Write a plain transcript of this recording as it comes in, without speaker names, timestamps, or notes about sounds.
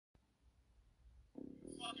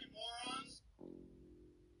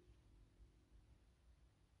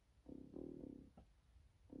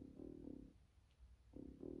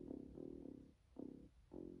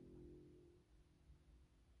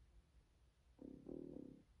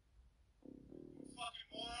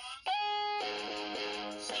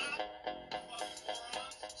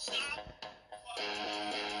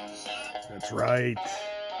That's right.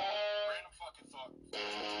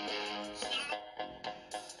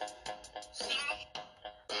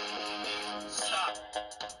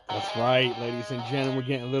 That's right, ladies and gentlemen. We're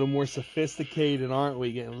getting a little more sophisticated, aren't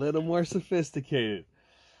we? Getting a little more sophisticated.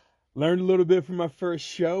 Learned a little bit from my first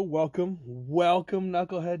show. Welcome,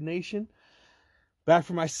 Knucklehead Nation. Back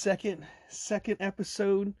for my second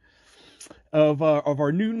episode of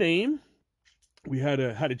our new name. We had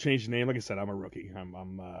to change the name. Like I said, I'm a rookie.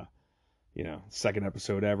 I'm second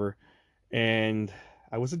episode ever, and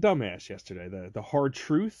I was a dumbass yesterday. The hard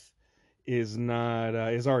truth is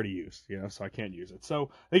already used, so I can't use it. So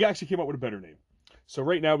they actually came up with a better name. So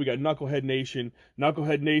right now we got Knucklehead Nation.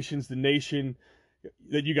 Knucklehead Nation's the nation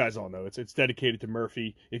that you guys all know. It's dedicated to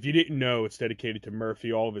Murphy. If you didn't know, it's dedicated to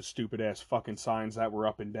Murphy. All of his stupid ass fucking signs that were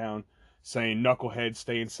up and down saying knucklehead,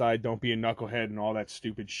 stay inside, don't be a knucklehead, and all that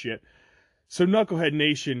stupid shit. So Knucklehead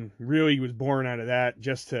Nation really was born out of that,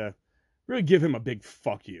 just to really give him a big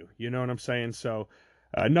fuck you. You know what I'm saying? So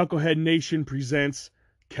Knucklehead Nation presents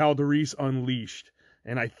Calderese Unleashed.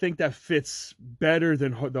 And I think that fits better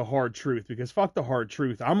than the hard truth, because fuck the hard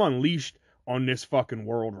truth. I'm unleashed on this fucking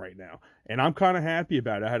world right now, and I'm kind of happy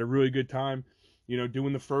about it. I had a really good time,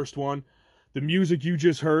 doing the first one. The music you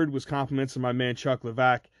just heard was compliments of my man Chuck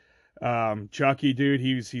Levac. Chucky, dude,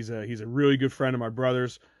 he's a really good friend of my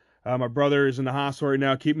brother's. My brother is in the hospital right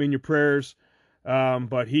now. Keep him in your prayers.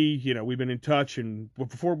 But we've been in touch, and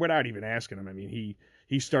before, without even asking him, I mean,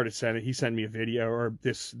 he started sending. He sent me a video or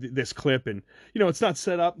this clip, and it's not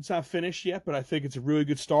set up, it's not finished yet, but I think it's a really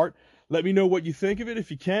good start. Let me know what you think of it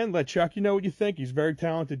if you can. Let Chuck know what you think. He's a very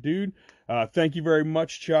talented dude. Thank you very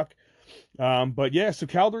much, Chuck. But yeah, so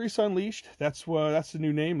Calderese Unleashed. That's the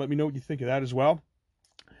new name. Let me know what you think of that as well.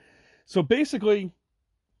 So basically,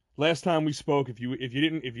 last time we spoke, if you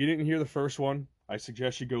didn't hear the first one, I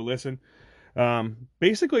suggest you go listen.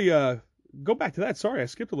 Basically, go back to that. Sorry, I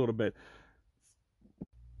skipped a little bit.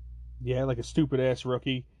 Yeah, like a stupid ass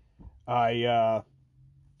rookie. I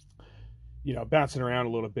bouncing around a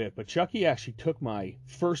little bit, but Chucky actually took my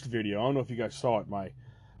first video. I don't know if you guys saw it. My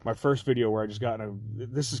first video where I just got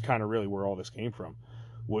this is kind of really where all this came from,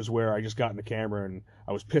 was where I just got in the camera and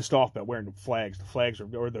I was pissed off about wearing the flags. The flags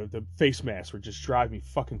or the face masks were just driving me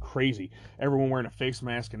fucking crazy. Everyone wearing a face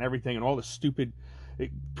mask and everything, and all the stupid.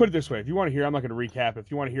 Put it this way: if you want to hear, I'm not going to recap. If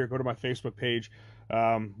you want to hear, go to my Facebook page.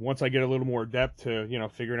 Once I get a little more depth to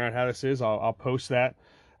figuring out how this is, I'll post that.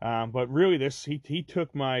 But really, he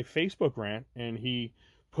took my Facebook rant and he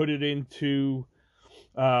put it into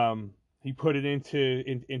into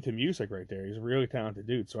music right there. He's a really talented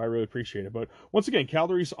dude, so I really appreciate it. But once again,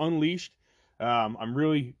 Calderese Unleashed. I'm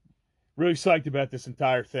really psyched about this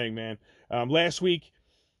entire thing, man. Last week,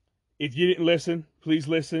 if you didn't listen, please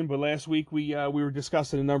listen. But last week we were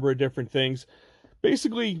discussing a number of different things.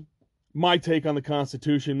 Basically, my take on the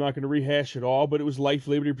Constitution. I'm not going to rehash it all, but it was life,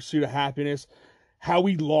 liberty, pursuit of happiness. How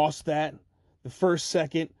we lost that, the First,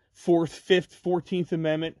 Second, Fourth, Fifth, 14th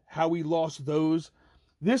Amendment, how we lost those.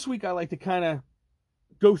 This week I like to kind of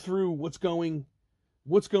go through what's going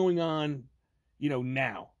on,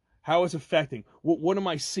 now. How it's affecting. What am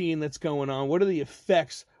I seeing that's going on? What are the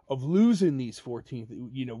effects of losing these 14th,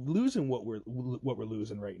 losing what we're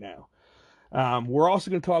losing right now. We're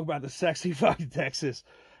also going to talk about the sexy fucking Texas.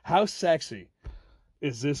 How sexy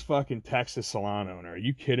is this fucking Texas salon owner? Are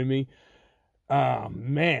you kidding me?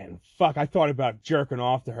 Man, fuck, I thought about jerking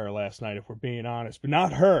off to her last night, if we're being honest, but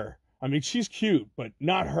not her. I mean, she's cute, but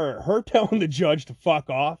not her. Her telling the judge to fuck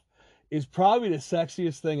off is probably the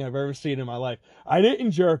sexiest thing I've ever seen in my life. I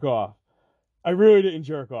didn't jerk off. I really didn't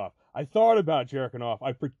jerk off. I thought about jerking off.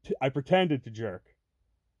 I pretended to jerk,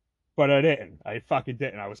 but I didn't. I fucking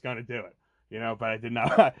didn't. I was going to do it, but I did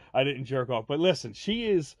not. I didn't jerk off. But listen,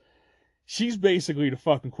 she's basically the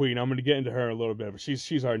fucking queen. I'm going to get into her a little bit, but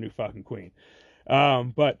she's our new fucking queen.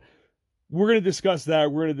 But we're going to discuss that.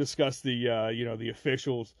 We're going to discuss the the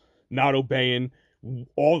officials not obeying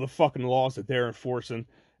all the fucking laws that they're enforcing,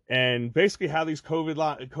 and basically how these COVID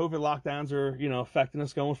lockdowns are affecting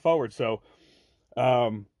us going forward. So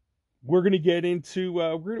we're going to get into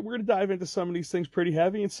we're going to dive into some of these things pretty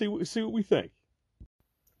heavy and see what we think.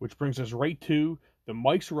 Which brings us right to the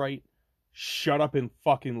Mike's Right, shut up and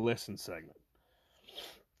fucking listen segment.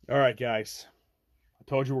 All right, guys. I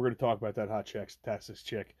told you we're going to talk about that hot Texas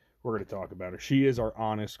chick. We're going to talk about her. She is our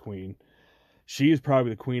honest queen. She is probably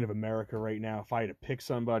the queen of America right now. If I had to pick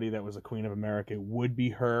somebody that was a queen of America, it would be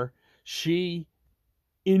her. She,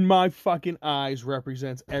 in my fucking eyes,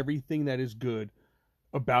 represents everything that is good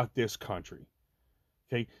about this country.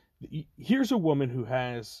 Okay? Here's a woman who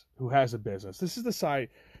has a business. This is the side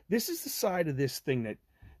of this thing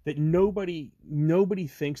that nobody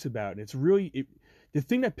thinks about. And it's really the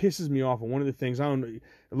thing that pisses me off. And one of the things, I don't know,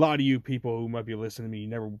 a lot of you people who might be listening to me, you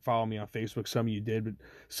never follow me on Facebook. Some of you did, but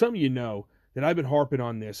some of you know that I've been harping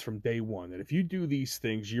on this from day one, that if you do these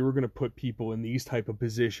things, you're going to put people in these type of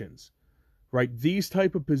positions, right? These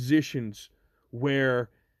type of positions where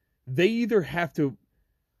they either have to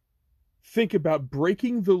think about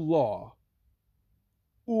breaking the law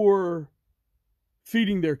or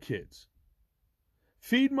feeding their kids.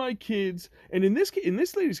 Feed my kids. And in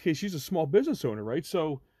this lady's case, she's a small business owner, right?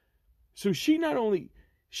 So she not only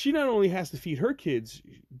has to feed her kids,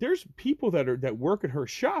 there's people that work at her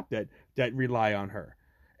shop that rely on her.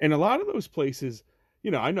 And a lot of those places,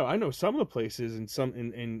 I know some of the places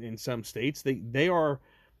in some states, they're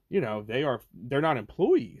not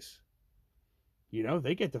employees.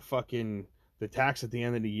 They get the tax at the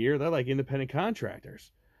end of the year. They're like independent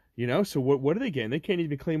contractors. So what are they getting? They can't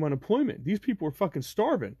even claim unemployment. These people are fucking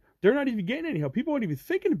starving. They're not even getting any help. People aren't even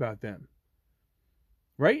thinking about them.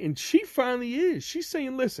 Right? And she finally is. She's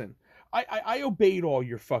saying, listen, I obeyed all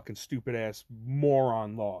your fucking stupid ass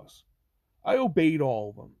moron laws. I obeyed all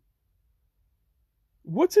of them.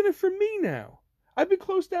 What's in it for me now? I've been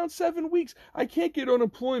closed down 7 weeks. I can't get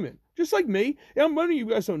unemployment. Just like me. And many of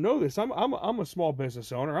you guys don't know this. I'm a small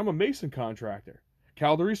business owner. I'm a mason contractor.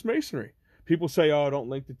 Calderese Masonry. People say, oh, don't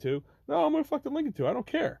link the two. No, I'm going to fucking link it to. I don't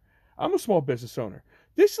care. I'm a small business owner.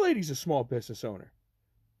 This lady's a small business owner.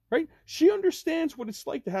 Right? She understands what it's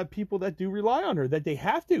like to have people that do rely on her, that they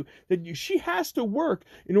have to, she has to work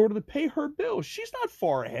in order to pay her bills. She's not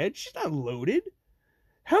far ahead. She's not loaded.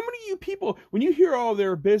 How many of you people, when you hear, oh,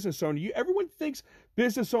 they're a business owner, everyone thinks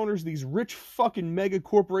business owners, these rich fucking mega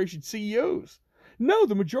corporation CEOs. No,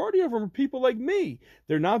 the majority of them are people like me.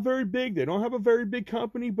 They're not very big. They don't have a very big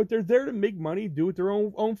company, but they're there to make money, do it their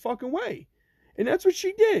own fucking way. And that's what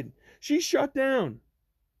she did. She shut down.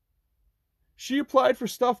 She applied for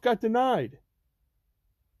stuff, got denied.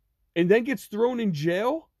 And then gets thrown in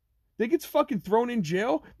jail? They gets fucking thrown in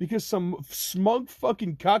jail because some smug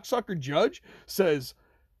fucking cocksucker judge says,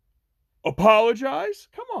 apologize?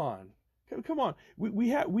 Come on. We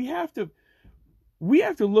have to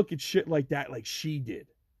look at shit like that like she did.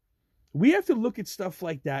 We have to look at stuff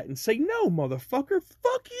like that and say, no, motherfucker,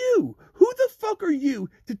 fuck you. Who the fuck are you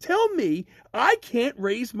to tell me I can't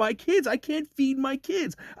raise my kids? I can't feed my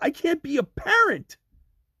kids. I can't be a parent.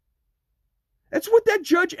 That's what that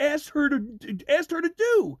judge asked her to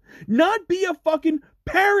do. Not be a fucking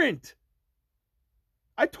parent.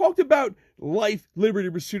 I talked about life, liberty,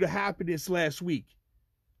 pursuit of happiness last week.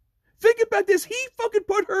 Think about this. He fucking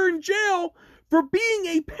put her in jail for being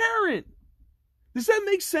a parent. Does that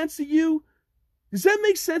make sense to you? Does that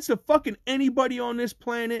make sense to fucking anybody on this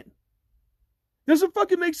planet? Doesn't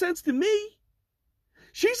fucking make sense to me.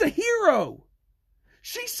 She's a hero.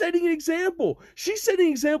 She's setting an example. She's setting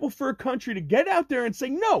an example for a country to get out there and say,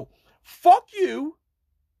 no, fuck you.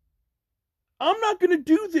 I'm not going to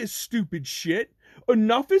do this stupid shit.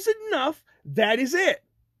 Enough is enough. That is it.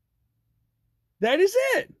 That is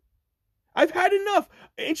it. I've had enough.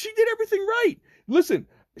 And she did everything right. Listen,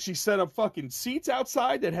 she set up fucking seats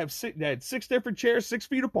outside that had 6 different chairs, 6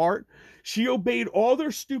 feet apart. She obeyed all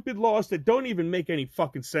their stupid laws that don't even make any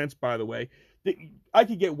fucking sense, by the way. I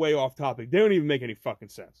could get way off topic. They don't even make any fucking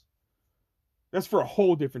sense. That's for a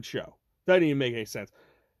whole different show. That didn't even make any sense.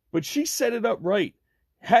 But she set it up right.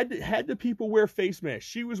 Had the people wear face masks.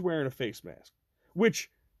 She was wearing a face mask.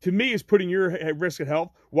 Which, to me, is putting your at risk of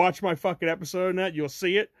health. Watch my fucking episode on that. You'll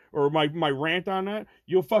see it. Or my rant on that.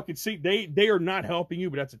 You'll fucking see. They are not helping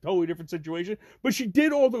you, but that's a totally different situation. But she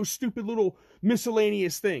did all those stupid little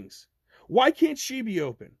miscellaneous things. Why can't she be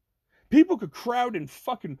open? People could crowd in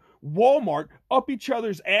fucking Walmart up each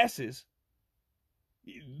other's asses.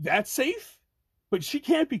 That's safe? But she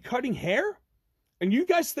can't be cutting hair? And you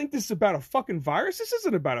guys think this is about a fucking virus? This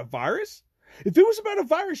isn't about a virus. If it was about a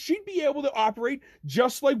virus, she'd be able to operate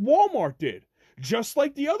just like Walmart did. Just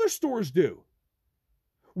like the other stores do.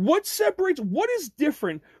 What is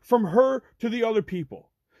different from her to the other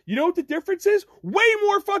people? You know what the difference is? Way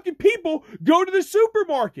more fucking people go to the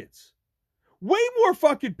supermarkets. Way more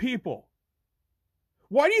fucking people.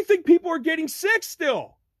 Why do you think people are getting sick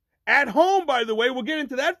still? At home, by the way. We'll get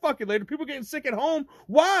into that fucking later. People getting sick at home.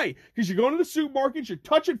 Why? Because you're going to the supermarkets, you're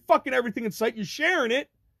touching fucking everything in sight, you're sharing it.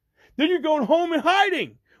 Then you're going home and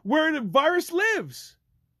hiding where the virus lives.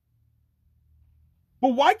 But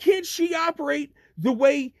why can't she operate the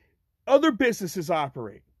way other businesses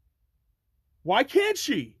operate? Why can't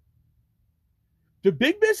she? The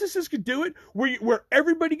big businesses could do it where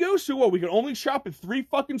everybody goes to. Well, we can only shop at 3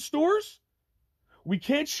 fucking stores? We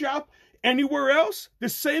can't shop Anywhere else, the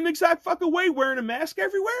same exact fucking way, wearing a mask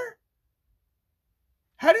everywhere?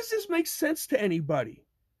 How does this make sense to anybody?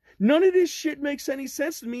 None of this shit makes any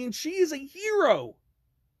sense to me, and she is a hero.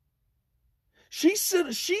 She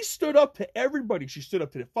stood up to everybody. She stood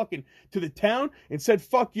up to the town and said,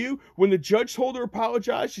 fuck you. When the judge told her to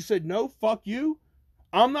apologize, she said, no, fuck you.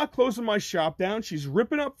 I'm not closing my shop down. She's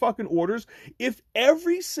ripping up fucking orders. If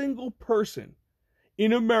every single person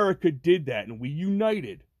in America did that and we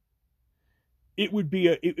united, it would be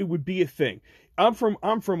a thing. I'm from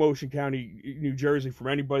Ocean County, New Jersey. For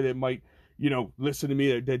anybody that might, listen to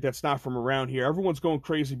me that's not from around here, everyone's going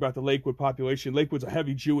crazy about the Lakewood population. Lakewood's a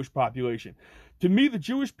heavy Jewish population. To me, the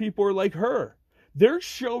Jewish people are like her. They're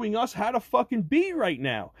showing us how to fucking be right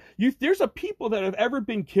now. There's a people that have ever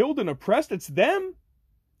been killed and oppressed. It's them,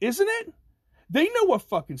 isn't it? They know what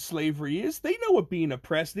fucking slavery is. They know what being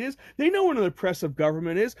oppressed is. They know what an oppressive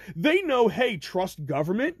government is. They know, hey, trust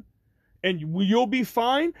government, and you'll be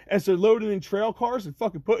fine, as they're loading in trail cars and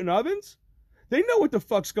fucking putting ovens. They know what the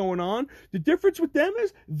fuck's going on. The difference with them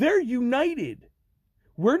is they're united.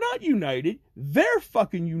 We're not united. They're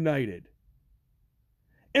fucking united.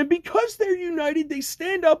 And because they're united, they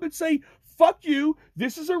stand up and say, fuck you,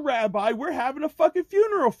 this is a rabbi, we're having a fucking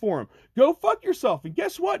funeral for him. Go fuck yourself. And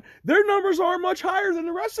guess what? Their numbers are much higher than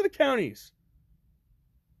the rest of the counties.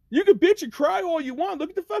 You can bitch and cry all you want. Look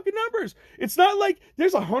at the fucking numbers. It's not like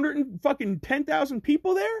there's 110,000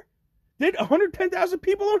 people there. 110,000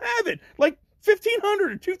 people don't have it. Like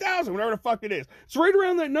 1,500 or 2,000, whatever the fuck it is. It's right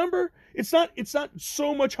around that number. It's not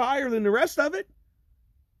so much higher than the rest of it.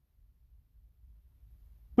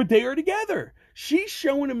 But they are together. She's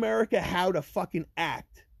showing America how to fucking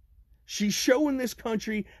act. She's showing this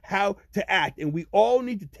country how to act. And we all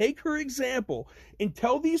need to take her example and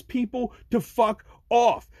tell these people to fuck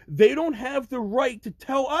off. They don't have the right to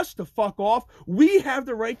tell us to fuck off. We have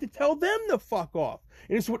the right to tell them to fuck off.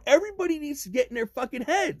 And it's what everybody needs to get in their fucking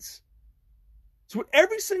heads. It's what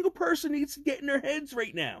every single person needs to get in their heads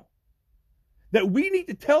right now. That we need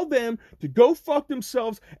to tell them to go fuck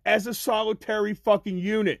themselves as a solitary fucking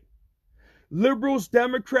unit. Liberals,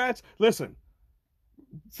 Democrats, listen,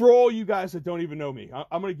 for all you guys that don't even know me,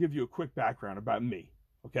 I'm going to give you a quick background about me,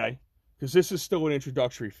 okay? Because this is still an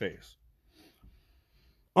introductory phase.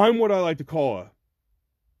 I'm what I like to call a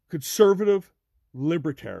conservative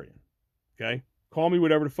libertarian, okay? Call me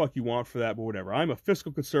whatever the fuck you want for that, but whatever. I'm a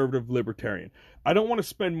fiscal conservative libertarian. I don't want to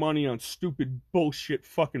spend money on stupid bullshit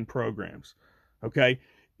fucking programs, okay?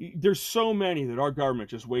 There's so many that our government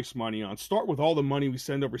just wastes money on. Start with all the money we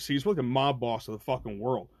send overseas. We're like a mob boss of the fucking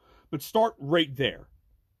world. But start right there.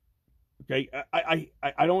 Okay?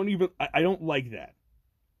 I don't like that.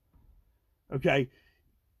 Okay?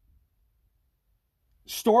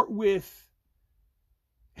 Start with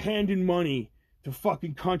handing money to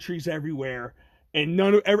fucking countries everywhere, and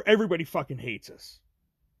everybody fucking hates us.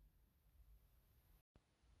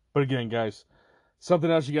 But again, guys, something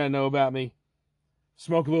else you gotta know about me.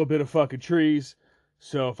 Smoke a little bit of fucking trees.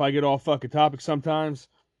 So if I get all fucking topic sometimes,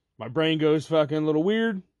 my brain goes fucking a little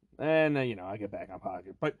weird. And, I get back on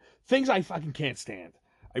pocket. But things I fucking can't stand.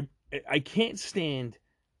 I can't stand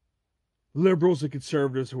liberals and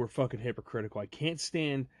conservatives who are fucking hypocritical. I can't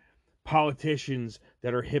stand politicians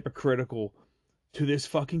that are hypocritical to this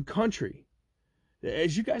fucking country.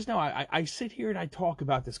 As you guys know, I sit here and I talk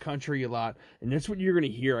about this country a lot, and that's what you're going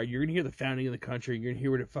to hear. You're going to hear the founding of the country. You're going to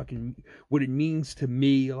hear what it means to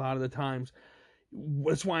me a lot of the times.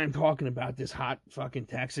 That's why I'm talking about this hot fucking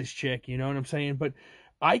Texas chick, you know what I'm saying? But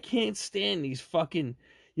I can't stand these fucking,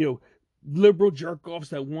 liberal jerk-offs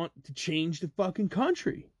that want to change the fucking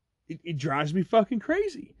country. It drives me fucking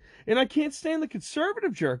crazy. And I can't stand the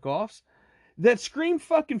conservative jerk-offs that scream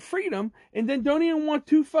fucking freedom and then don't even want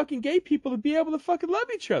two fucking gay people to be able to fucking love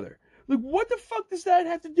each other. Like, what the fuck does that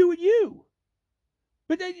have to do with you?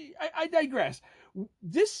 But I digress.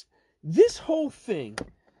 This whole thing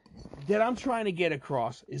that I'm trying to get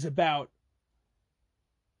across is about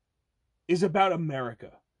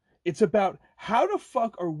America. It's about how the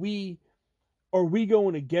fuck are we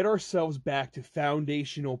going to get ourselves back to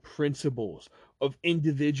foundational principles of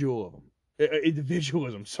individualism,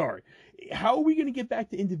 sorry. How are we going to get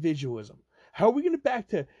back to individualism? How are we going to back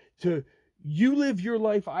to you live your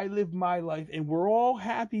life, I live my life, and we're all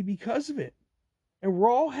happy because of it?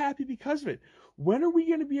 When are we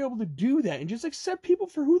going to be able to do that and just accept people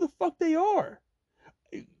for who the fuck they are?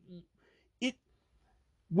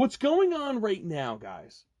 What's going on right now,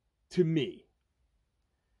 guys, to me,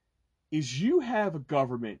 is you have a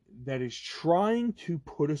government that is trying to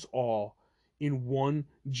put us all in one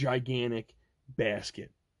gigantic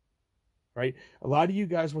basket. right? A lot of you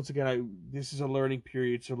guys, once again, this is a learning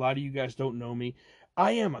period, so a lot of you guys don't know me.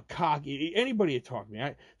 I am a cocky. Anybody that talked to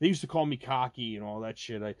me, they used to call me cocky and all that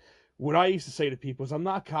shit. What I used to say to people is, I'm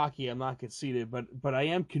not cocky, I'm not conceited, but I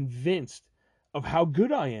am convinced of how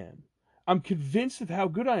good I am. I'm convinced of how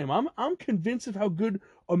good I am. I'm convinced of how good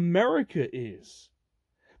America is,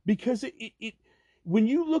 because it when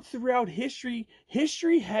you look throughout history,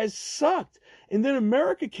 history has sucked, and then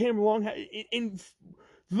America came along and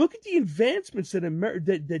look at the advancements that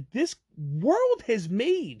that this world has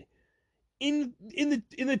made in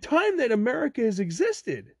the time that America has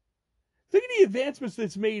existed. Look at the advancements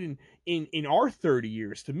that's made in our 30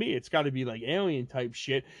 years. To me, it's got to be like alien type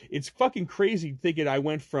shit. It's fucking crazy thinking I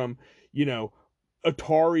went from,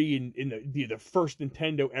 Atari and the first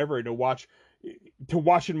Nintendo ever to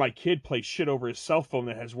watching my kid play shit over his cell phone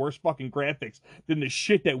that has worse fucking graphics than the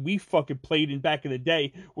shit that we fucking played in back in the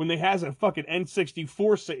day when they has a fucking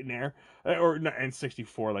N64 sitting there, or not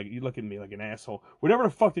N64, like, you look at me like an asshole. Whatever the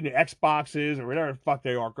fuck the Xbox is, or whatever the fuck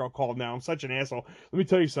they are called now, I'm such an asshole. Let me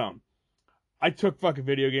tell you something. I took fucking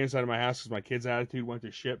video games out of my house because my kid's attitude went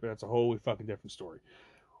to shit, but that's a wholly fucking different story.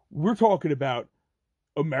 We're talking about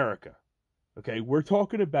America, okay? We're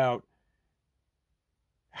talking about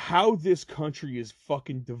how this country is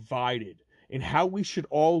fucking divided and how we should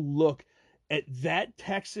all look at that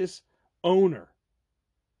Texas owner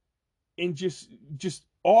and just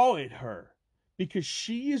awe at her, because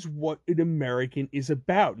she is what an American is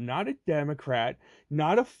about, not a Democrat,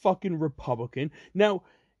 not a fucking Republican. Now,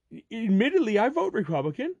 admittedly, I vote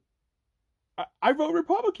Republican. I vote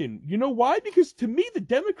Republican. You know why? Because to me, the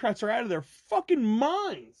Democrats are out of their fucking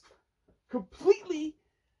minds. Completely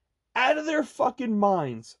out of their fucking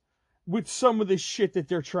minds with some of the shit that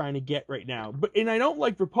they're trying to get right now. And I don't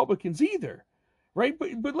like Republicans either, right?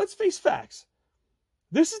 But let's face facts.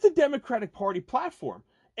 This is the Democratic Party platform.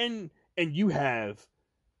 And you have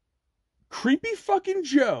creepy fucking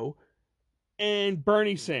Joe and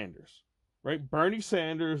Bernie Sanders, right? Bernie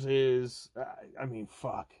Sanders is,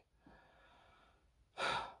 fuck.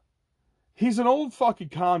 He's an old fucking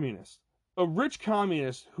communist. A rich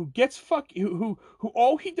communist who gets who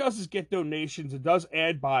all he does is get donations and does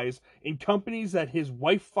ad buys in companies that his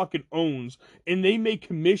wife fucking owns, and they make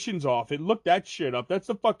commissions off it. Look that shit up. That's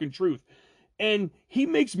the fucking truth. And he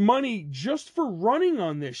makes money just for running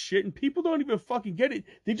on this shit, and people don't even fucking get it.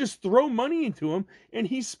 They just throw money into him, and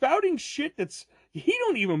he's spouting shit that's he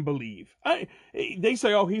don't even believe. They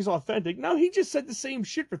say, oh, he's authentic. No, he just said the same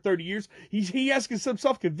shit for 30 years. He has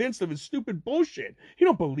himself convinced of his stupid bullshit. He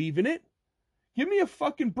don't believe in it. Give me a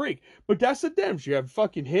fucking break. But that's the Dems. You have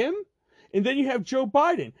fucking him, and then you have Joe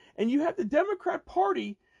Biden. And you have the Democrat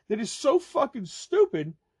Party that is so fucking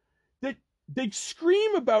stupid that they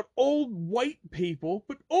scream about old white people,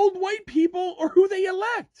 but old white people are who they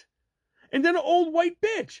elect. And then an old white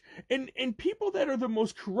bitch. And people that are the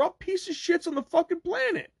most corrupt piece of shits on the fucking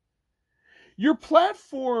planet. Your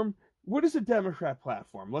platform, what is a Democrat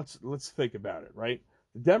platform? Let's think about it, right?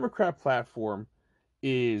 The Democrat platform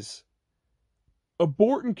is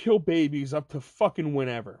abort and kill babies up to fucking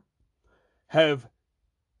whenever. Have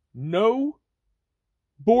no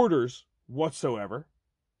borders whatsoever,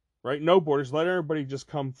 right? No borders. Let everybody just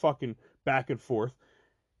come fucking back and forth.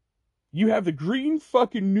 You have the Green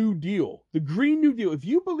fucking New Deal. The Green New Deal. If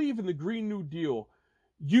you believe in the Green New Deal,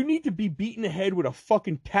 you need to be beaten ahead with a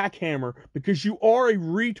fucking tack hammer because you are a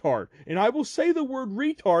retard. And I will say the word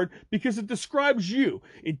retard because it describes you.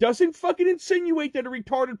 It doesn't fucking insinuate that a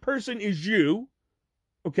retarded person is you.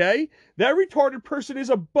 Okay? That retarded person is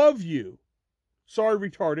above you. Sorry,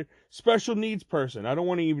 retarded. Special needs person. I don't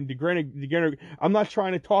want to even degenerate. I'm not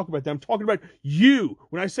trying to talk about them. I'm talking about you.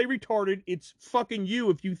 When I say retarded, it's fucking you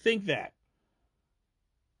if you think that.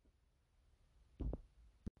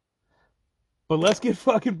 But let's get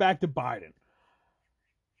fucking back to Biden.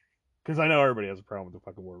 Because I know everybody has a problem with the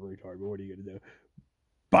fucking word retard, but what are you going to do?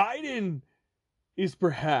 Biden is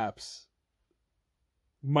perhaps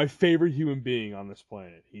my favorite human being on this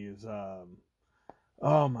planet. He is,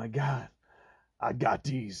 oh my God. I got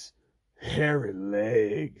these hairy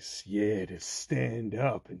legs, yeah, to stand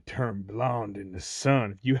up and turn blonde in the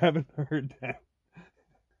sun. If you haven't heard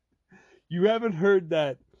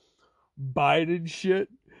that, Biden shit,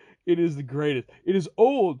 it is the greatest. It is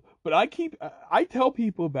old, but I tell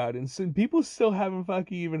people about it, and people still haven't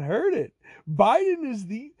fucking even heard it. Biden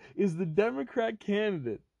is the Democrat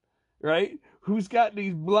candidate, right? Who's got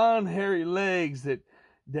these blonde, hairy legs that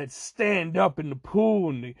stand up in the pool,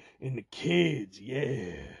 and the kids,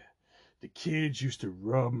 yeah. The kids used to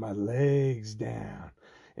rub my legs down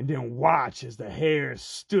and then watch as the hair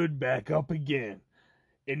stood back up again.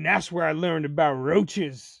 And that's where I learned about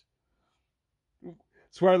roaches.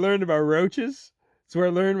 It's where I learned about roaches. It's where I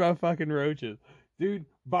learned about fucking roaches. Dude,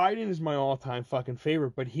 Biden is my all-time fucking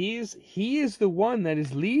favorite, but he is the one that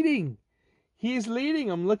is leading. He is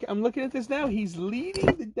leading. I'm looking at this now. He's leading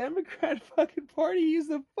the Democrat fucking party. He is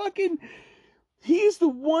the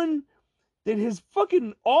one that has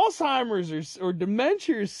fucking Alzheimer's or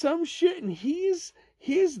dementia or some shit, and he's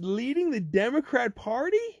leading the Democrat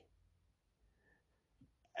Party?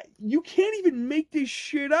 You can't even make this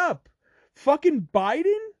shit up. Fucking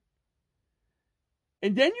Biden?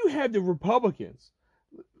 And then you have the Republicans.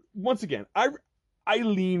 Once again, I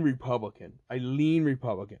lean Republican.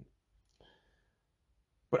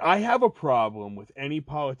 But I have a problem with any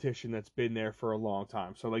politician that's been there for a long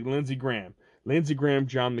time. So like Lindsey Graham,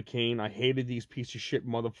 John McCain, I hated these piece of shit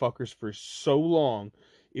motherfuckers for so long,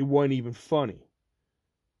 it wasn't even funny.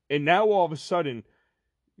 And now all of a sudden,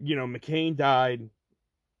 McCain died.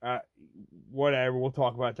 Whatever, we'll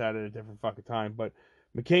talk about that at a different fucking time. But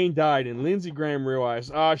McCain died, and Lindsey Graham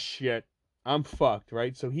realized, shit, I'm fucked,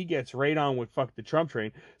 right? So he gets right on with fuck the Trump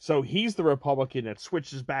train. So he's the Republican that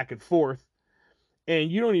switches back and forth.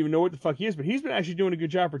 And you don't even know what the fuck he is, but he's been actually doing a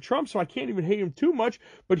good job for Trump, so I can't even hate him too much.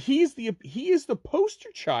 But he is the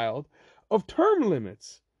poster child of term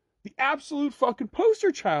limits. The absolute fucking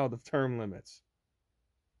poster child of term limits.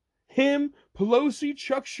 Him, Pelosi,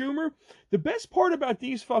 Chuck Schumer. The best part about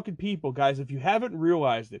these fucking people, guys, if you haven't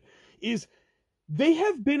realized it, is they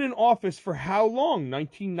have been in office for how long?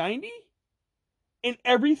 1990? And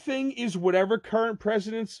everything is whatever current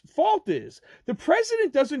president's fault is. The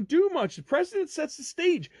president doesn't do much. The president sets the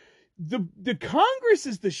stage. The Congress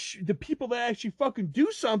is the people that actually fucking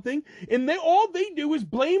do something, and all they do is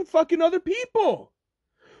blame fucking other people.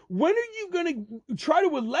 When are you going to try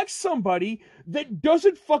to elect somebody that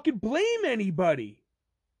doesn't fucking blame anybody?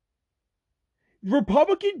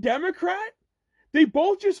 Republican, Democrat, they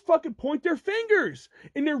both just fucking point their fingers.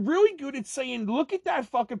 And they're really good at saying, look at that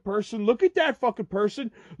fucking person, look at that fucking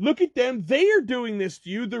person, look at them, they are doing this to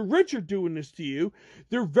you, the rich are doing this to you.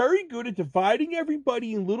 They're very good at dividing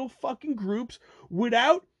everybody in little fucking groups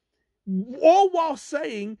all while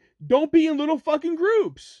saying, don't be in little fucking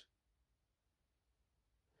groups.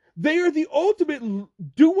 They are the ultimate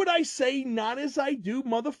do what I say, not as I do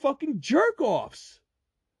motherfucking jerk-offs.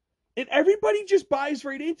 And everybody just buys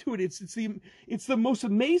right into it. It's the most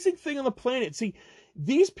amazing thing on the planet. See,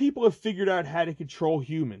 these people have figured out how to control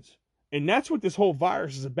humans. And that's what this whole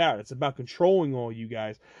virus is about. It's about controlling all you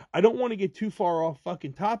guys. I don't want to get too far off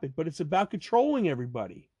fucking topic, but it's about controlling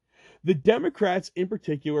everybody. The Democrats in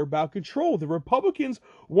particular are about control. The Republicans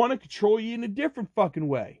want to control you in a different fucking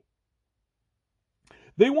way.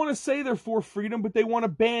 They want to say they're for freedom, but they want to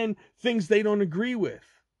ban things they don't agree with.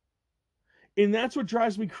 And that's what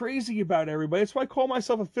drives me crazy about everybody. That's why I call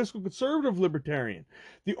myself a fiscal conservative libertarian.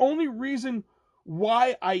 The only reason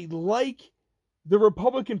why I like the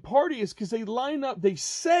Republican Party is because they line up, they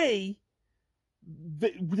say,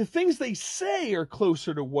 the things they say are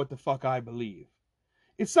closer to what the fuck I believe.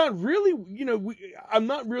 It's not really, I'm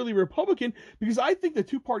not really Republican because I think the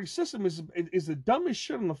two-party system is the dumbest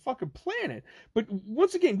shit on the fucking planet. But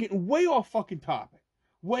once again, getting way off fucking topic.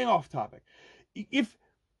 Way off topic. If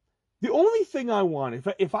the only thing I want,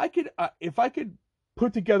 if I could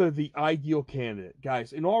put together the ideal candidate,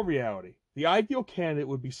 guys, in all reality, the ideal candidate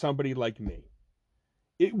would be somebody like me.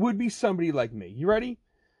 It would be somebody like me. You ready?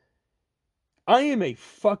 I am a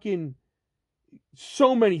fucking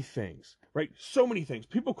so many things, right? So many things.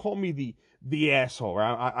 People call me the asshole.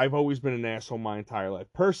 Right? I've always been an asshole my entire life.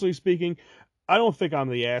 Personally speaking, I don't think I'm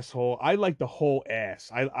the asshole. I like the whole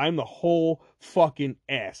ass. I'm the whole fucking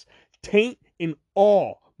ass. Taint and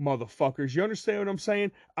all, motherfuckers. You understand what I'm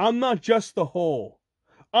saying? I'm not just the whole.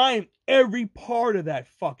 I'm every part of that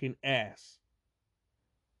fucking ass.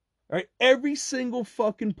 All right? Every single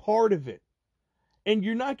fucking part of it. And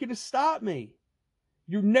you're not going to stop me.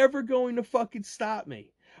 You're never going to fucking stop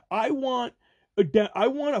me. I want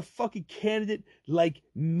a fucking candidate like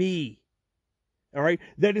me. All right?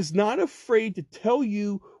 That is not afraid to tell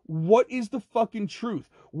you what is the fucking truth.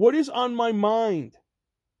 What is on my mind.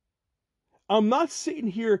 I'm not sitting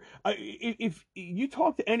here. If you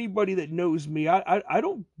talk to anybody that knows me, I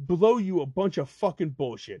don't blow you a bunch of fucking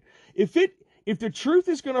bullshit. If the truth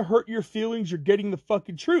is going to hurt your feelings, you're getting the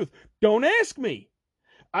fucking truth. Don't ask me.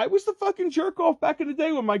 I was the fucking jerk off back in the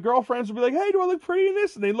day when my girlfriends would be like, hey, do I look pretty in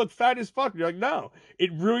this? And they look fat as fuck. You're like, no, it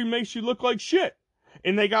really makes you look like shit.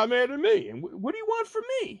 And they got mad at me. And what do you want from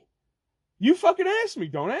me? You fucking ask me.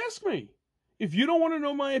 Don't ask me. If you don't want to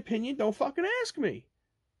know my opinion, don't fucking ask me.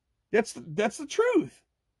 That's the truth.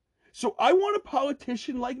 So I want a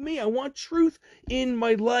politician like me. I want truth in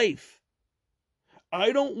my life.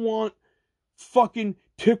 I don't want fucking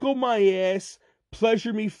tickle my ass,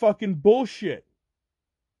 pleasure me fucking bullshit.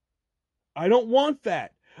 I don't want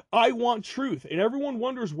that. I want truth. And everyone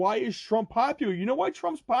wonders, why is Trump popular? You know why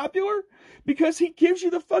Trump's popular? Because he gives you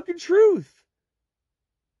the fucking truth.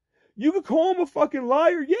 You could call him a fucking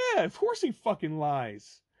liar. Yeah, of course he fucking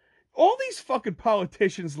lies. All these fucking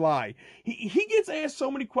politicians lie. He gets asked so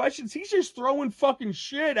many questions, he's just throwing fucking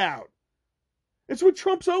shit out. It's what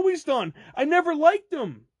Trump's always done. I never liked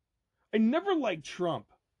him. I never liked Trump.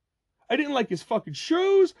 I didn't like his fucking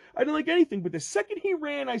shows. I didn't like anything. But the second he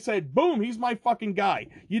ran, I said, boom, he's my fucking guy.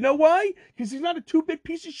 You know why? Because he's not a two-bit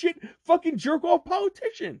piece of shit fucking jerk-off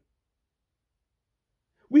politician.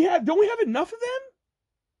 Don't we have enough of them?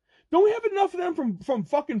 Don't we have enough of them from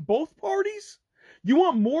fucking both parties? You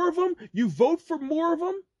want more of them? You vote for more of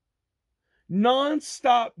them?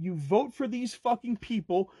 Non-stop, you vote for these fucking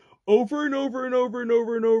people over and over and over and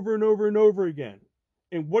over and over and over and over again.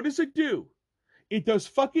 And what does it do? It does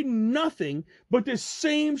fucking nothing but the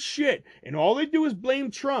same shit. And all they do is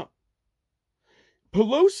blame Trump.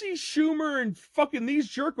 Pelosi, Schumer, and fucking these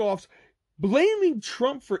jerk-offs blaming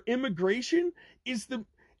Trump for immigration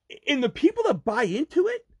and the people that buy into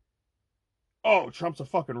it, oh, Trump's a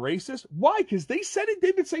fucking racist. Why? Because they said it.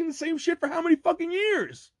 They've been saying the same shit for how many fucking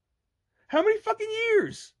years? How many fucking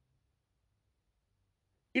years?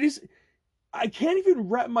 I can't even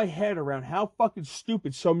wrap my head around how fucking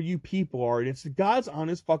stupid some of you people are, and it's the God's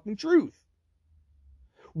honest fucking truth.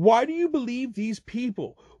 Why do you believe these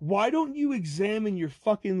people? Why don't you examine your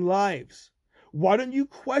fucking lives? Why don't you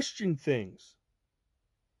question things?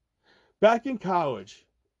 Back in college,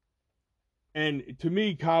 and to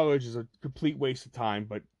me, college is a complete waste of time,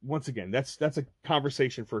 but once again, that's a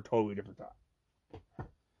conversation for a totally different time.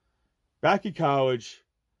 Back in college,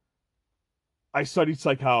 I studied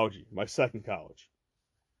psychology, my second college.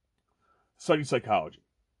 Studied psychology.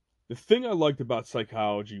 The thing I liked about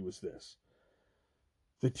psychology was this.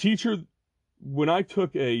 The teacher, when I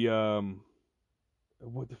took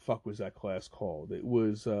what the fuck was that class called? It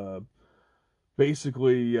was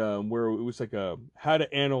basically where it was like how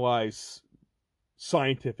to analyze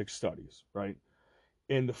scientific studies, right?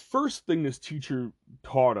 And the first thing this teacher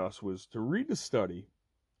taught us was to read the study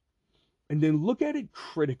and then look at it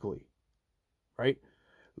critically. Right?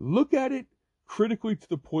 Look at it critically to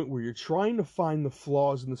the point where you're trying to find the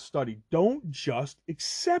flaws in the study. Don't just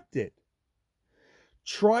accept it.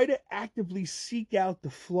 Try to actively seek out the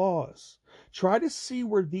flaws. Try to see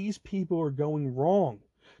where these people are going wrong.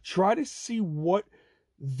 Try to see what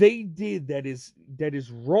they did that is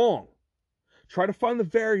wrong. Try to find the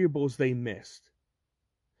variables they missed.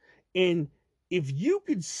 And if you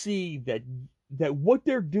could see that what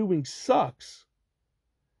they're doing sucks,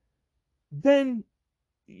 then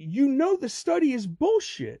you know the study is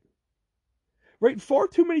bullshit. Right? Far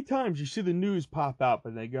too many times you see the news pop up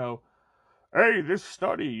and they go, hey, this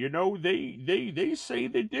study, you know, they say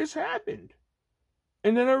that this happened.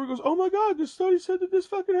 And then everyone goes, oh my God, this study said that this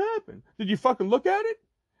fucking happened. Did you fucking look at it?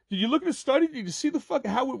 Did you look at the study? Did you see the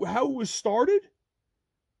fucking how it was started?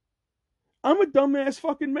 I'm a dumbass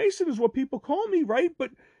fucking Mason is what people call me, right?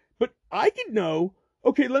 But I could know,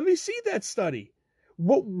 okay, let me see that study.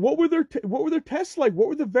 What were their tests like? What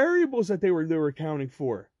were the variables that they were accounting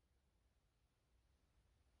for?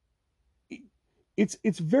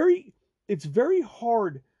 It's very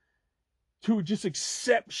hard to just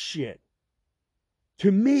accept shit.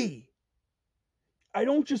 To me, I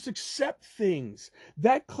don't just accept things.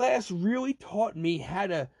 That class really taught me how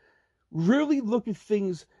to really look at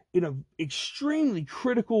things in an extremely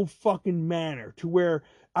critical fucking manner, to where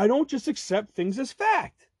I don't just accept things as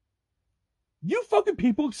fact. You fucking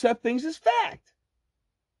people accept things as fact.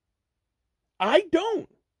 I don't.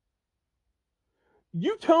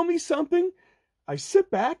 You tell me something, I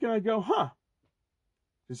sit back and I go, huh,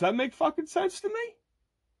 does that make fucking sense to me?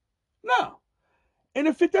 No. And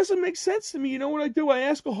if it doesn't make sense to me, you know what I do? I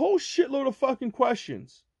ask a whole shitload of fucking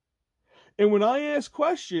questions. And when I ask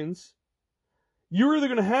questions, you're either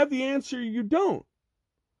going to have the answer or you don't.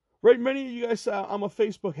 Right? Many of you guys say, I'm a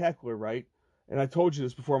Facebook heckler, right? And I told you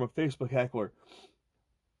this before, I'm a Facebook heckler.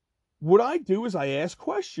 What I do is I ask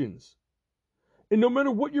questions. And no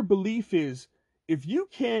matter what your belief is, if you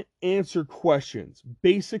can't answer questions,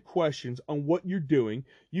 basic questions on what you're doing,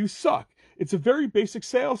 you suck. It's a very basic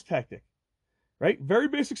sales tactic, right? Very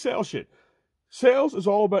basic sales shit. Sales is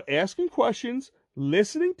all about asking questions,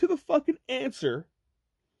 listening to the fucking answer,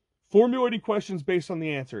 formulating questions based on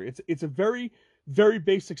the answer. It's a very, very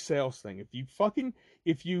basic sales thing.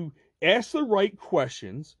 If you ask the right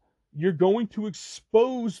questions, you're going to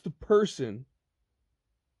expose the person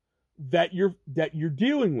that you're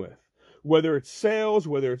dealing with. whether it's sales,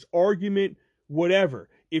 whether it's argument, whatever.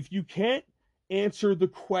 If you can't answer the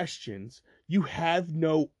questions, you have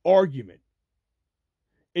no argument.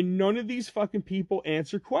 And none of these fucking people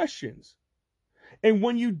answer questions. And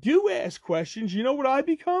when you do ask questions, you know what I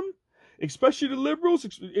become? Especially the liberals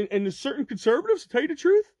and the certain conservatives, to tell you the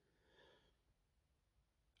truth,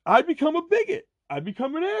 I become a bigot. I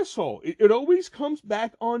become an asshole. It always comes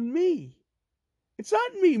back on me. It's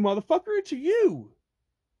not me, motherfucker. It's you.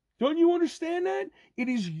 Don't you understand that? It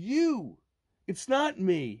is you. It's not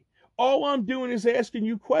me. All I'm doing is asking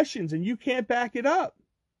you questions, and you can't back it up.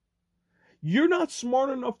 You're not smart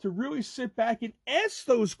enough to really sit back and ask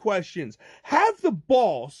those questions. Have the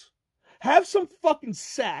balls, have some fucking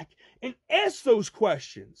sack, and ask those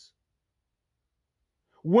questions.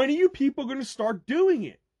 When are you people going to start doing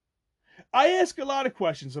it? I ask a lot of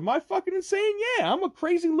questions. Am I fucking insane? Yeah, I'm a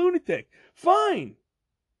crazy lunatic. Fine.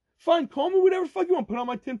 Fine, call me whatever the fuck you want. Put on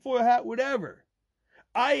my tinfoil hat, whatever.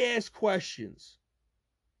 I ask questions.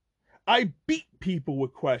 I beat people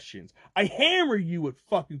with questions. I hammer you with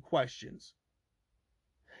fucking questions.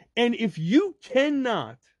 And if you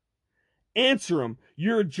cannot answer them,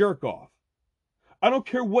 you're a jerk off. I don't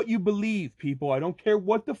care what you believe, people. I don't care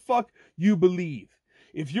what the fuck you believe.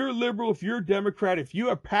 If you're a liberal, if you're a Democrat, if you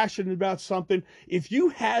are passionate about something, if you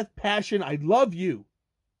have passion, I love you.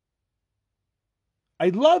 I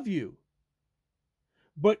love you.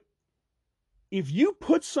 But if you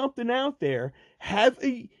put something out there, have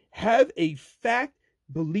a fact,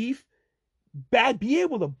 belief, be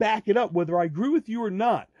able to back it up, whether I agree with you or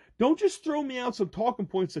not. Don't just throw me out some talking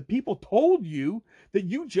points that people told you that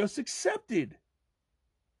you just accepted.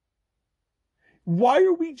 Why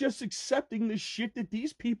are we just accepting the shit that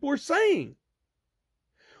these people are saying?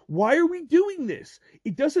 Why are we doing this?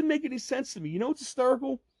 It doesn't make any sense to me. You know what's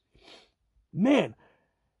hysterical? Man,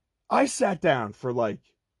 I sat down for like,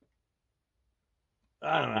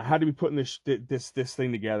 I don't know, how to be putting this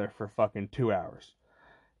thing together for fucking 2 hours.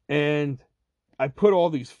 And I put all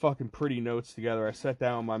these fucking pretty notes together. I sat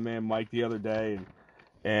down with my man Mike the other day,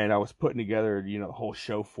 and I was putting together, you know, the whole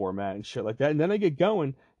show format and shit like that. And then I get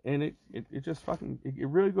going, and it just fucking, it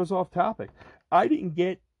really goes off topic. I didn't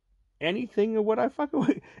get anything of what I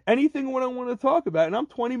want to talk about, and I'm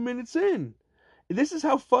 20 minutes in. This is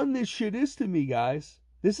how fun this shit is to me, guys.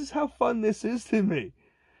 This is how fun this is to me,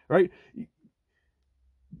 right?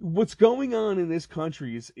 What's going on in this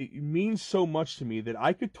country it means so much to me that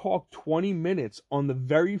I could talk 20 minutes on the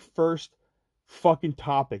very first fucking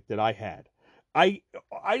topic that I had. I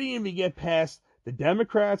didn't even get past the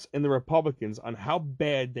Democrats and the Republicans on how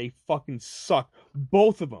bad they fucking suck,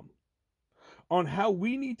 both of them. On how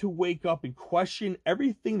we need to wake up and question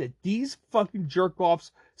everything that these fucking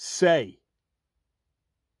jerk-offs say.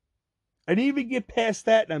 I didn't even get past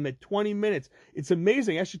that, and I'm at 20 minutes. It's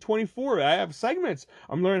amazing. Actually, 24. I have segments.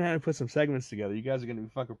 I'm learning how to put some segments together. You guys are going to be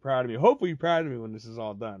fucking proud of me. Hopefully you're proud of me when this is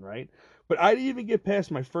all done, right? But I didn't even get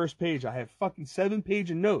past my first page. I have fucking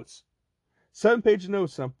 7-page of notes. 7-page of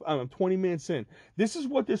notes. I'm 20 minutes in. This is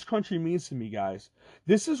what this country means to me, guys.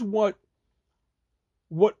 This is what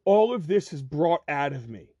all of this has brought out of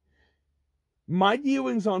me. My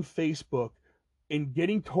dealings on Facebook, and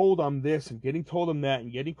getting told I'm this and getting told I'm that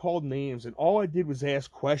and getting called names, and all I did was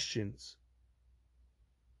ask questions.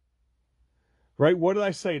 Right? What did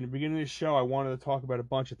I say in the beginning of the show? I wanted to talk about a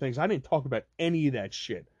bunch of things. I didn't talk about any of that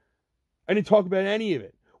shit. I didn't talk about any of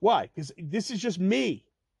it. Why? Because this is just me.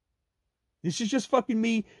 This is just fucking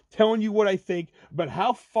me telling you what I think about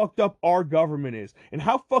how fucked up our government is and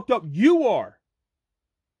how fucked up you are.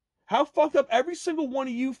 How fucked up every single one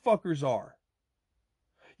of you fuckers are.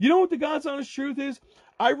 You know what the God's honest truth is?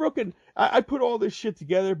 I put all this shit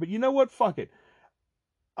together, but you know what? Fuck it.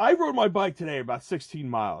 I rode my bike today about 16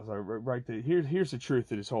 miles. Here's the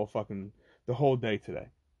truth of this whole fucking, the whole day today.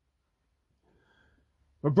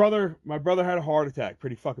 My brother had a heart attack,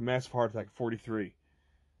 pretty fucking massive heart attack at 43.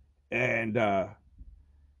 And,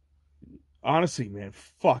 honestly, man,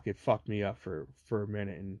 it fucked me up for a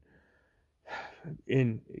minute.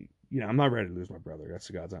 And, you know, I'm not ready to lose my brother. That's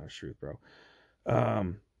the God's honest truth, bro.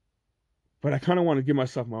 But I kind of want to give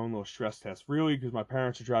myself my own little stress test, really, because my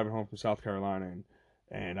parents are driving home from South Carolina,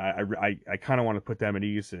 and I kind of want to put them at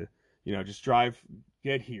ease to, you know, just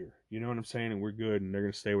get here, you know what I'm saying, and we're good, and they're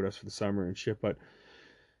gonna stay with us for the summer and shit.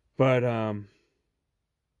 But I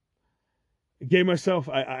gave myself,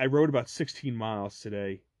 I rode about 16 miles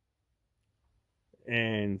today,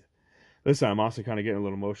 and listen, I'm also kind of getting a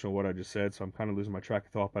little emotional what I just said, so I'm kind of losing my track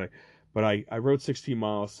of thought. But I rode 16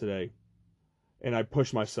 miles today. And I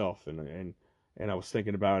pushed myself, and I was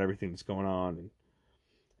thinking about everything that's going on,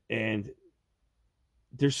 and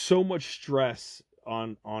there's so much stress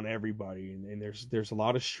on everybody, and there's a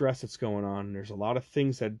lot of stress that's going on, and there's a lot of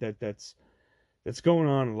things that's going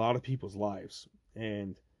on in a lot of people's lives,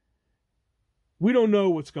 and we don't know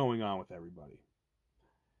what's going on with everybody,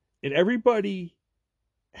 and everybody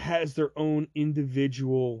has their own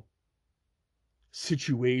individual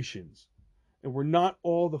situations, and we're not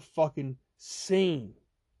all the fucking same.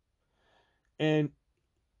 And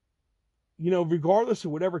regardless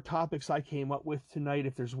of whatever topics I came up with tonight,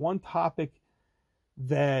 if there's one topic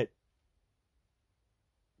that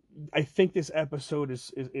I think this episode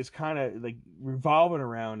is kind of like revolving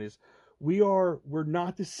around, is we're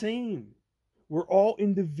not the same. We're all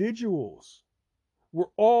individuals.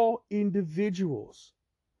 We're all individuals.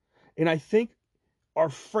 And I think our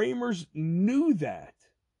framers knew that.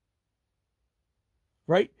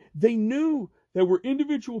 Right? They knew that we're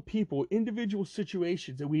individual people, individual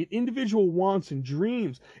situations, that we had individual wants and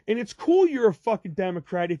dreams. And it's cool you're a fucking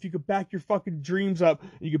Democrat if you could back your fucking dreams up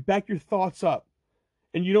and you could back your thoughts up.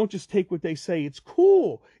 And you don't just take what they say. It's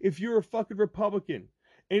cool if you're a fucking Republican.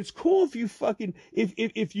 And it's cool if you fucking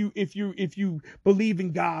if you believe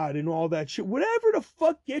in God and all that shit. Whatever the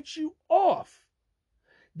fuck gets you off.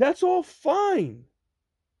 That's all fine.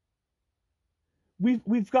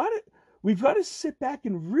 We've got to sit back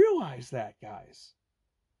and realize that, guys.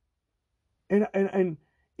 And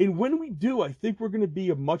when we do, I think we're going to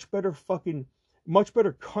be a much better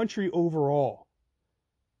country overall.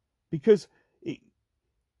 Because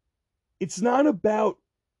it's not about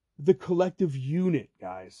the collective unit,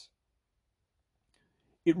 guys.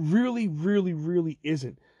 It really, really, really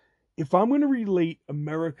isn't. If I'm going to relate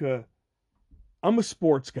America, I'm a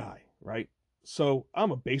sports guy, right? So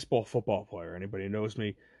I'm a baseball, football player. Anybody who knows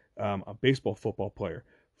me, a baseball, football player.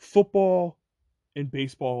 Football and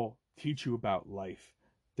baseball teach you about life.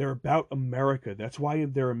 They're about America. That's why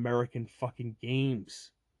they're American fucking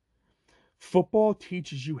games. Football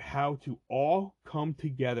teaches you how to all come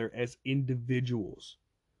together as individuals,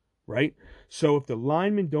 right? So if the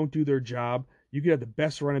linemen don't do their job, you could have the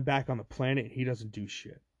best running back on the planet and he doesn't do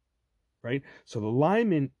shit, right? So the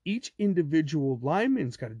linemen, each individual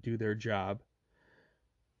lineman's got to do their job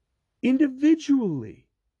individually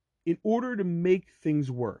in order to make things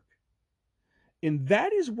work. And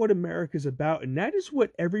that is what America's about, and that is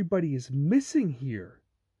what everybody is missing here.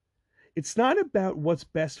 It's not about what's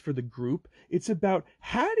best for the group. It's about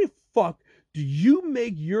how the fuck do you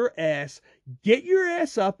make your ass, get your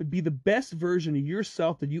ass up and be the best version of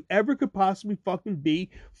yourself that you ever could possibly fucking be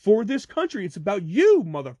for this country. It's about you,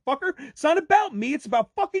 motherfucker. It's not about me. It's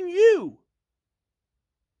about fucking you.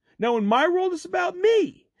 Now, in my world, it's about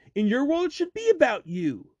me. In your world, it should be about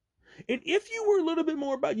you. And if you were a little bit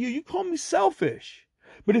more about you, you call me selfish.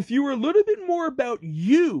 But if you were a little bit more about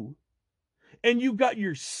you, and you got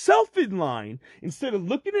yourself in line, instead of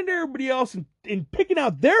looking at everybody else and picking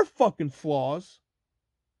out their fucking flaws.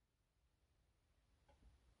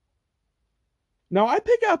 Now, I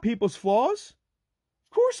pick out people's flaws.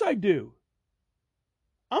 Of course I do.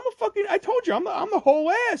 I told you, I'm the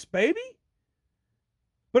whole ass, baby.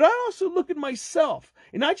 But I also look at myself,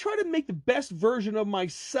 and I try to make the best version of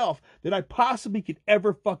myself that I possibly could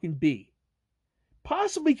ever fucking be.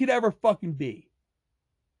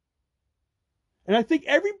 And I think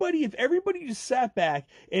if everybody just sat back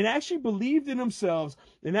and actually believed in themselves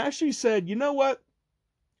and actually said, you know what?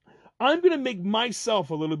 I'm going to make myself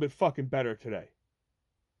a little bit fucking better today.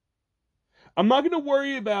 I'm not going to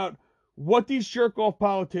worry about what these jerk-off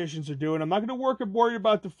politicians are doing. I'm not going to worry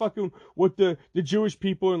about what the Jewish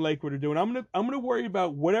people in Lakewood are doing. I'm going to worry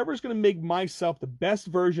about whatever's going to make myself the best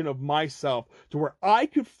version of myself to where I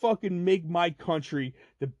could fucking make my country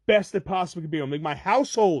the best it possibly could be. I'll make my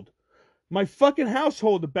fucking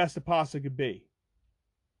household the best it possibly could be.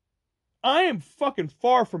 I am fucking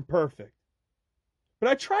far from perfect. But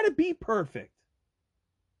I try to be perfect.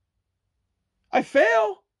 I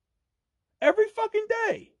fail every fucking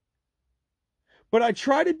day. But I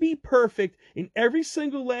try to be perfect in every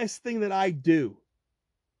single last thing that I do.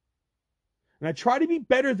 And I try to be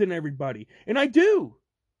better than everybody. And I do.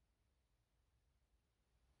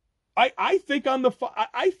 I think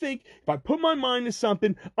I think if I put my mind to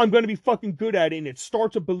something, I'm going to be fucking good at it. And it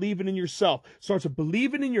starts with believing in yourself. Starts with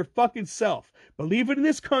believing in your fucking self. Believing in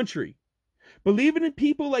this country. Believing in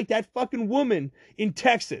people like that fucking woman in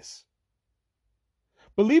Texas.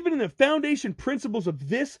 Believing in the foundation principles of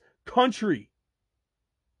this country.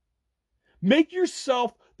 Make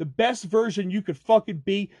yourself the best version you could fucking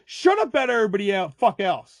be. Shut up about everybody else. Fuck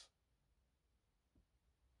else.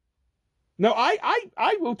 Now,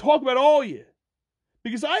 I will talk about all of you.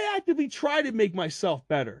 Because I actively try to make myself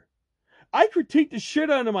better. I critique the shit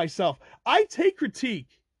out of myself. I take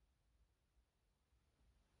critique.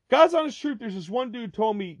 God's honest truth, there's this one dude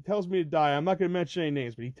tells me to die. I'm not going to mention any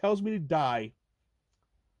names, but he tells me to die.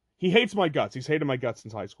 He hates my guts. He's hated my guts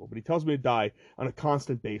since high school, but he tells me to die on a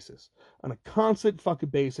constant basis. On a constant fucking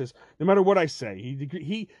basis, no matter what I say.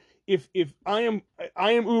 If I am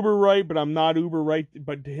uber right, but I'm not uber right,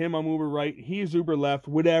 but to him I'm uber right. He is uber left,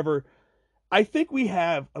 whatever. I think we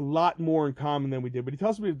have a lot more in common than we did, but he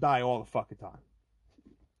tells me to die all the fucking time.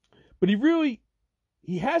 But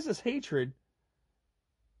he has this hatred,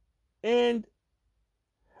 and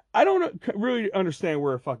I don't really understand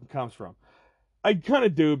where it fucking comes from. I kind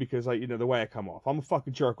of do because the way I come off. I'm a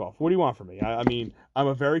fucking jerk off. What do you want from me? I mean, I'm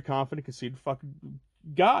a very confident, conceited fucking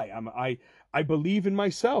guy. I believe in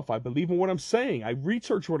myself. I believe in what I'm saying. I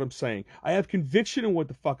research what I'm saying. I have conviction in what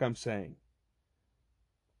the fuck I'm saying.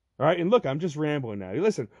 All right, and look, I'm just rambling now.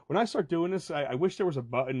 Listen, when I start doing this, I wish there was a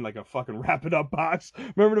button, like a fucking wrap it up box.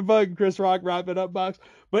 Remember the fucking Chris Rock wrap it up box?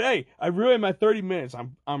 But hey, I really am at 30 minutes.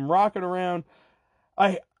 I'm rocking around.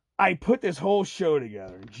 I put this whole show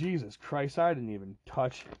together, and Jesus Christ, I didn't even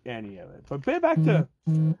touch any of it. But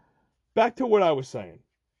back to what I was saying.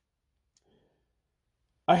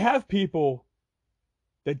 I have people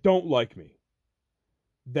that don't like me,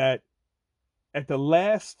 that at my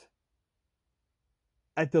last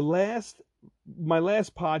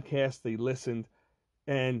podcast they listened,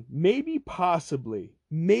 and maybe possibly,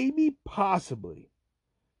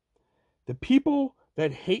 the people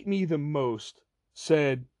that hate me the most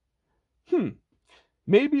said,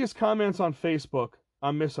 maybe his comments on Facebook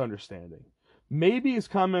I'm misunderstanding. Maybe his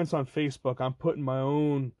comments on Facebook I'm putting my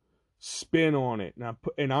own spin on it,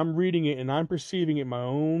 and I'm reading it and I'm perceiving it my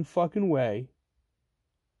own fucking way,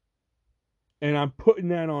 and I'm putting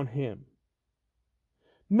that on him.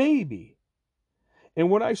 Maybe. And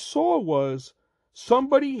what I saw was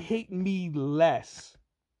somebody hate me less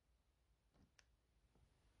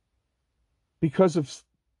because of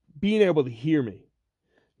being able to hear me.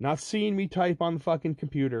 Not seeing me type on the fucking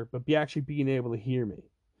computer, but actually being able to hear me.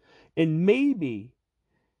 And maybe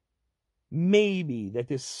that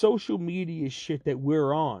this social media shit that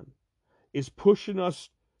we're on is pushing us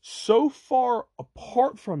so far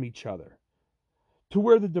apart from each other to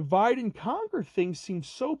where the divide and conquer thing seems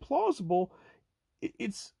so plausible.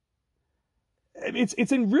 It's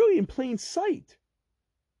really in plain sight,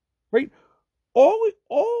 right?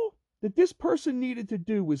 All that this person needed to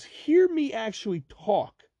do was hear me actually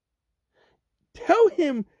talk. Tell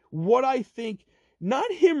him what I think, not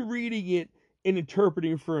him reading it and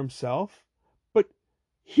interpreting for himself, but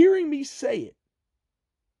hearing me say it.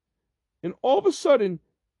 And all of a sudden,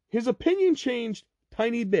 his opinion changed a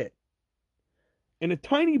tiny bit. And a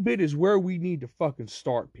tiny bit is where we need to fucking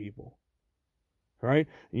start, people. All right?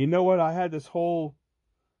 And you know what? I had this whole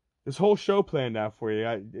show planned out for you.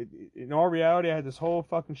 In all reality, I had this whole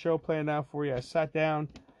fucking show planned out for you. I sat down,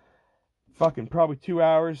 fucking probably 2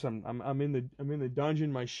 hours. I'm in the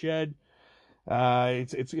dungeon, my shed.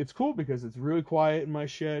 It's cool because it's really quiet in my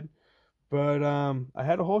shed. But I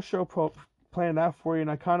had a whole show planned out for you,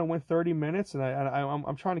 and I kind of went 30 minutes, and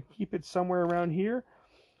I'm trying to keep it somewhere around here.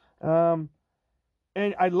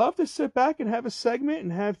 And I'd love to sit back and have a segment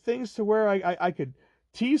and have things to where I could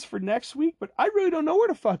tease for next week, but I really don't know where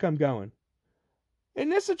the fuck I'm going. And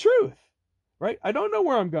that's the truth, right? I don't know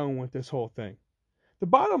where I'm going with this whole thing. The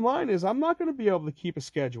bottom line is I'm not going to be able to keep a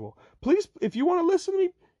schedule. Please, if you want to listen to me,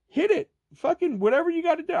 hit it. Fucking whatever you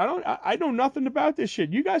got to do. I know nothing about this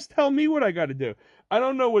shit. You guys tell me what I got to do. I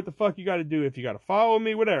don't know what the fuck you got to do. If you got to follow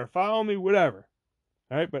me, whatever. Follow me, whatever.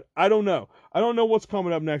 All right, but I don't know. I don't know what's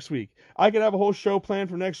coming up next week. I could have a whole show planned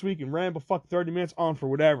for next week and ramble fucking 30 minutes on for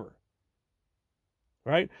whatever.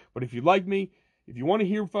 All right? But if you like me, if you want to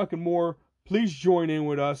hear fucking more, please join in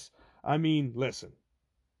with us. I mean, listen.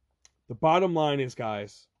 The bottom line is,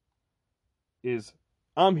 guys, is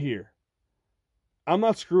I'm here. I'm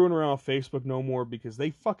not screwing around with Facebook no more because they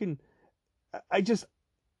fucking... I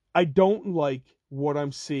don't like what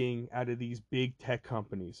I'm seeing out of these big tech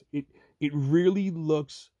companies. It really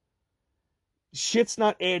looks... Shit's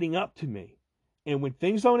not adding up to me. And when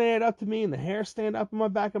things don't add up to me and the hair stand up on my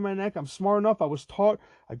back of my neck, I'm smart enough. I was taught.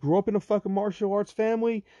 I grew up in a fucking martial arts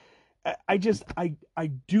family. I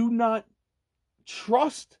do not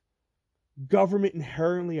trust government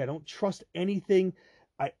inherently. I don't trust anything.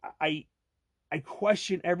 I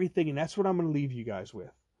question everything, and that's what I'm going to leave you guys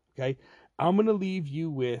with. Okay? I'm going to leave you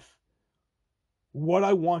with what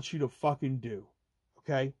I want you to fucking do.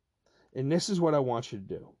 Okay? And this is what I want you to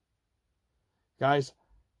do. Guys,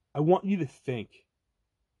 I want you to think.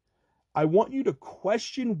 I want you to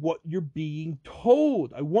question what you're being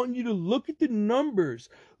told. I want you to look at the numbers.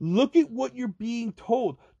 Look at what you're being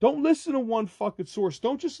told. Don't listen to one fucking source.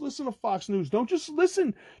 Don't just listen to Fox News. Don't just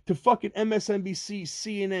listen to fucking MSNBC,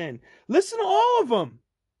 CNN. Listen to all of them.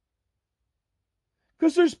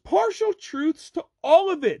 Because there's partial truths to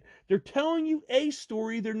all of it. They're telling you a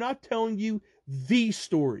story. They're not telling you the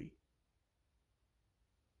story.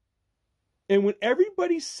 And when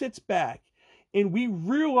everybody sits back and we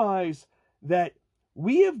realize that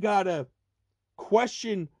we have got to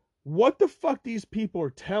question what the fuck these people are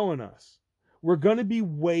telling us, we're going to be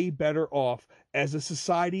way better off as a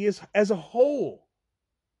society as a whole.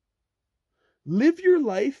 Live your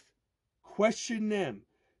life, question them.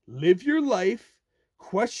 Live your life,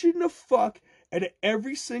 question the fuck out of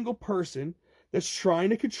every single person that's trying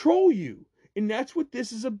to control you. And that's what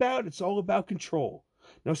this is about. It's all about control.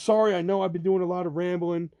 Now, sorry, I know I've been doing a lot of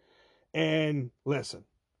rambling. And listen,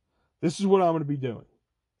 this is what I'm going to be doing.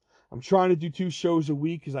 I'm trying to do 2 shows a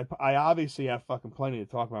week because I obviously have fucking plenty to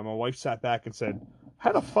talk about. My wife sat back and said,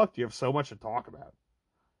 how the fuck do you have so much to talk about?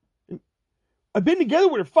 And I've been together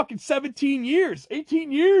with her fucking 17 years,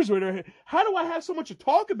 18 years with her. How do I have so much to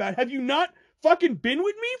talk about? Have you not fucking been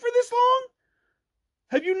with me for this long?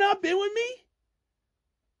 Have you not been with me?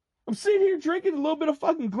 I'm sitting here drinking a little bit of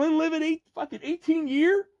fucking Glenlivet 18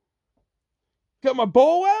 year. Got my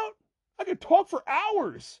bowl out. I could talk for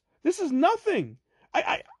hours. This is nothing.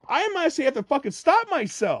 I honestly have to fucking stop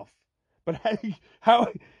myself. But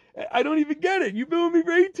I don't even get it. You've been with me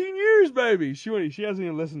for 18 years, baby. She hasn't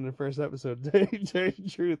even listened to the first episode. Tell you the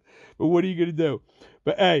truth. But what are you gonna do?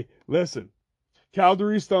 But hey, listen.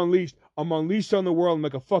 Calderista Unleashed. I'm unleashed on the world. I'm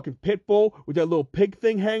like a fucking pit bull with that little pig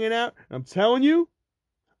thing hanging out. And I'm telling you,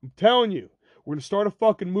 we're gonna start a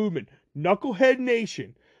fucking movement. Knucklehead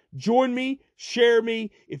Nation. Join me, share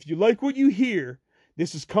me. If you like what you hear,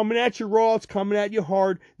 this is coming at you raw, it's coming at you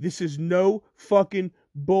hard. This is no fucking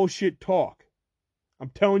bullshit talk. I'm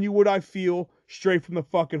telling you what I feel straight from the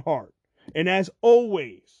fucking heart. And as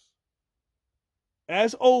always,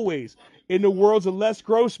 in the words of Les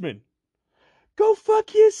Grossman, go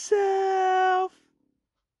fuck yourself.